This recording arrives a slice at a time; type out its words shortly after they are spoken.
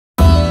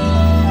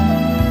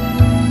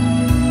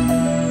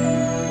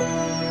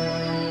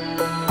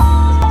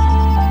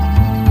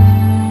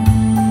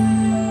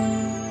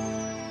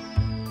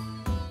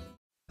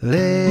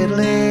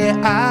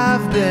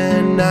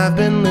I've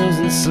been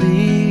losing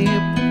sleep,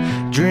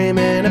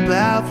 dreaming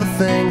about the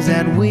things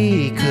that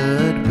we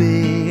could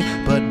be.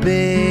 But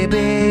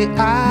baby,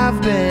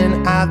 I've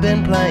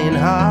been playing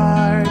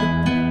hard,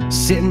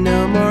 sitting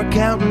no more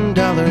counting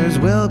dollars,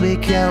 we'll be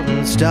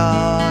counting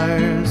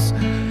stars.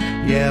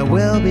 Yeah,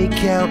 we'll be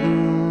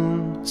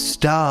counting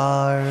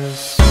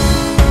stars.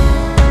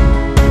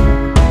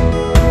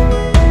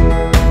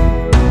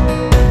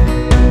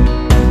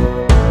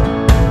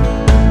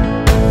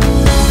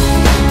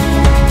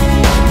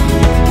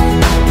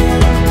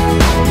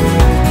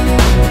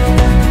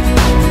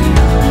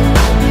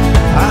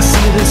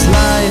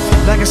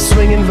 Like a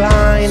swinging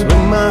vine,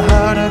 swing my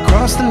heart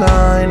across the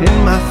line.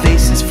 In my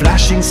face is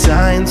flashing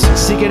signs,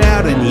 seek it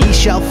out and ye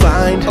shall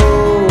find.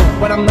 Oh,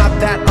 but I'm not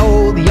that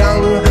old,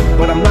 young,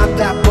 but I'm not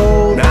that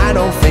bold. I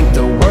don't think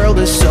the world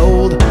is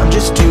sold, I'm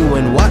just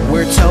doing what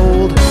we're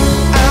told.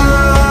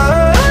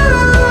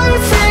 I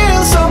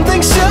feel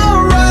something so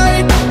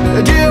right,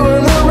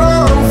 doing the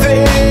wrong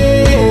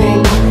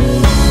thing.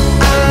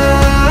 I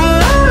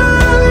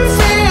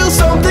feel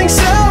something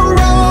so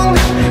wrong,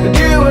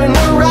 doing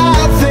the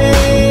right thing.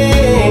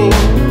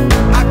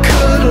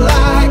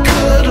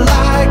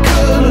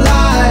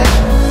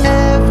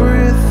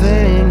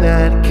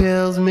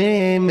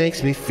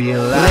 Makes me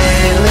feel like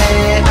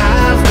lately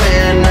I've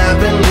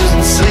been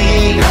losing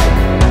sleep,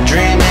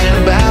 dreaming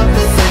about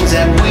the things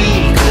that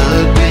we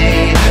could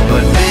be.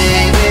 But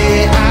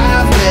baby,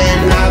 I've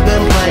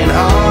been playing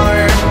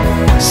hard,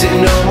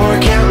 sitting no more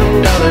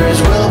counting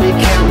dollars, we'll be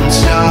counting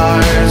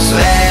stars.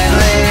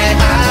 Lately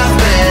I've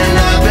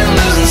been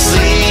losing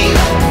sleep,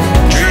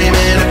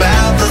 dreaming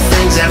about the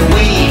things that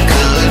we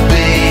could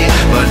be.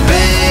 But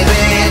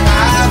baby,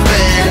 I've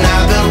been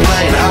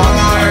playing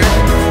hard,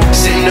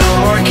 sitting no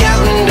more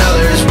counting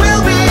dollars, we'll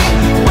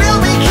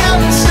be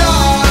counting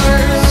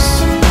stars.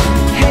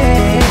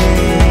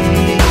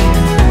 Hey,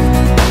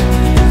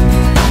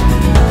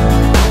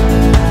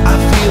 I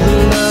feel the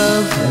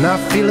love and I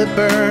feel it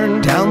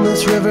burn down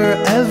this river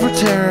every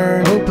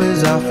turn. Hope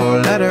is our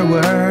four-letter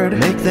word,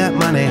 make that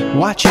money,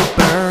 watch it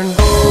burn.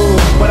 Oh,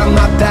 but I'm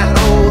not that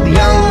old,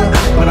 young,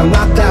 but I'm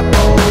not that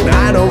bold.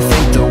 I don't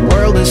think the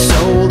world is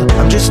sold,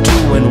 I'm just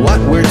doing what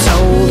we're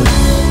told.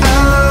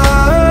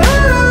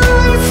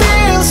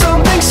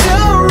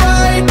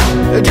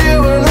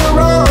 Doing the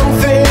wrong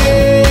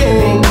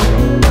thing.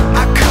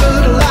 I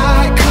could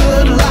lie.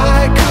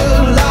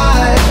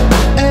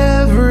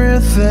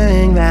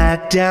 Everything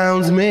that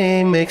downs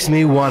me makes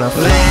me wanna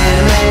fly.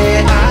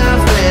 Lately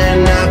I've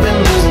been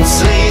losing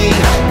sleep,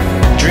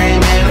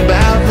 dreaming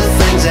about the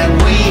things that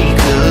we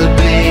could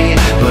be.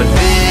 But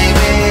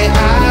baby,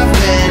 I've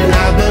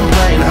been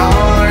playing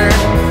hard,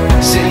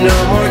 sitting no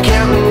more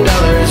counting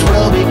dollars,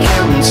 we'll be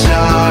counting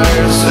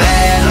stars.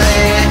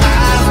 Lately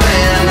I've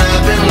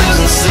been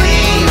losing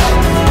sleep,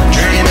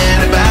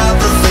 dreaming about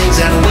the things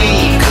that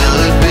we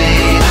could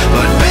be.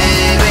 But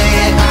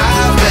baby,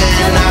 I've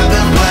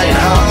been playing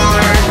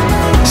hard,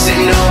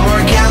 sitting no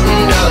more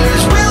counting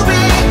dollars, we'll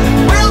be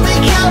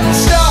counting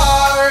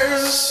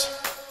stars.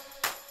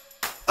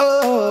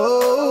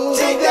 Oh,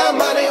 take that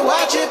money,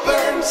 watch it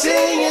burn,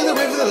 sing in the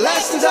river the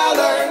lessons I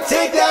learned.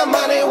 Take that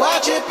money,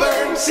 watch it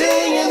burn,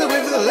 sing in the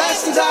river the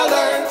lessons I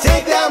learned.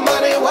 Take that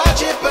money,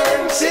 watch it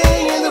burn,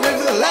 sing in the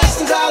river the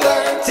lessons I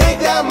learned. Take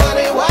that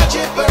money, watch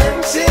it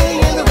burn, sing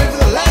in the river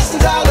the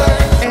lessons I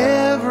learned.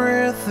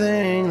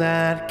 Everything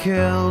that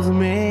kills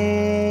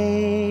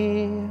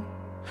me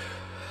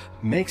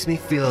makes me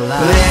feel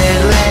alive.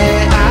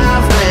 Lately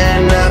I've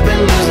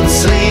been losing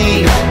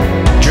sleep,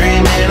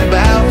 dreaming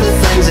about the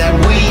things that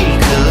we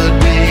could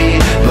be.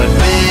 But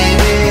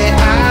baby,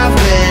 I've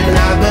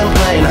been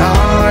playing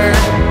hard,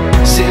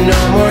 sitting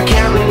no more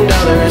counting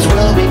dollars,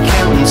 we'll be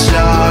counting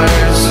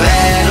stars.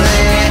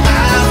 Lately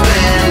I've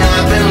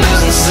been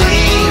losing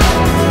sleep,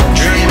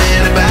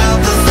 dreaming about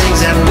the things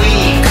that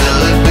we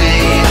could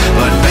be.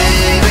 But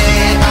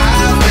baby,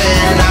 I've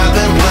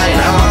been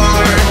playing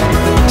hard,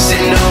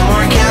 sitting no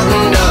more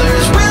counting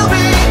dollars, we'll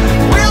be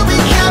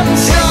counting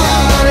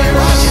stars.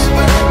 Watch it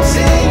burn,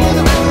 sing in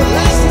the river the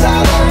lessons I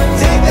learned.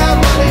 Take that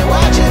money,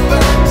 watch it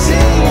burn,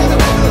 sing in the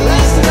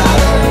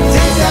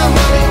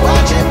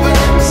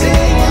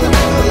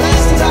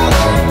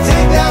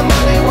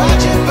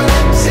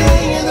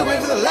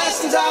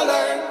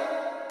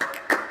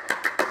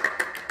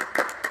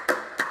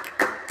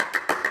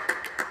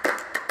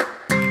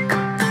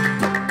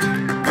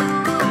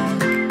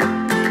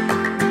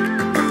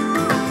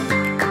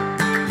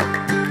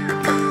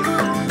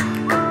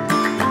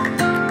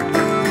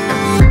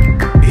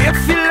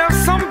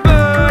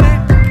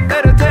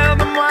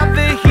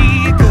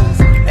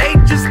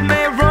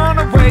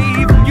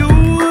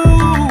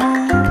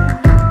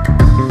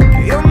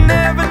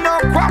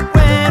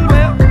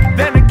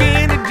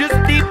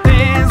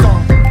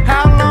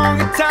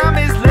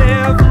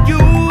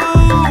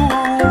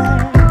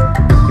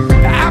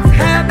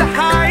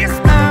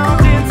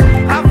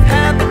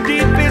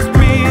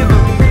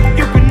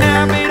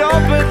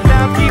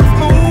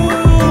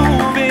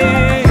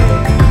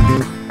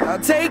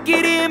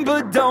in,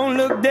 but don't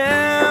look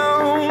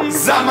down.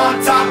 'Cause I'm on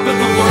top of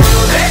the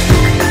world, hey.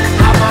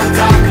 I'm on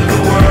top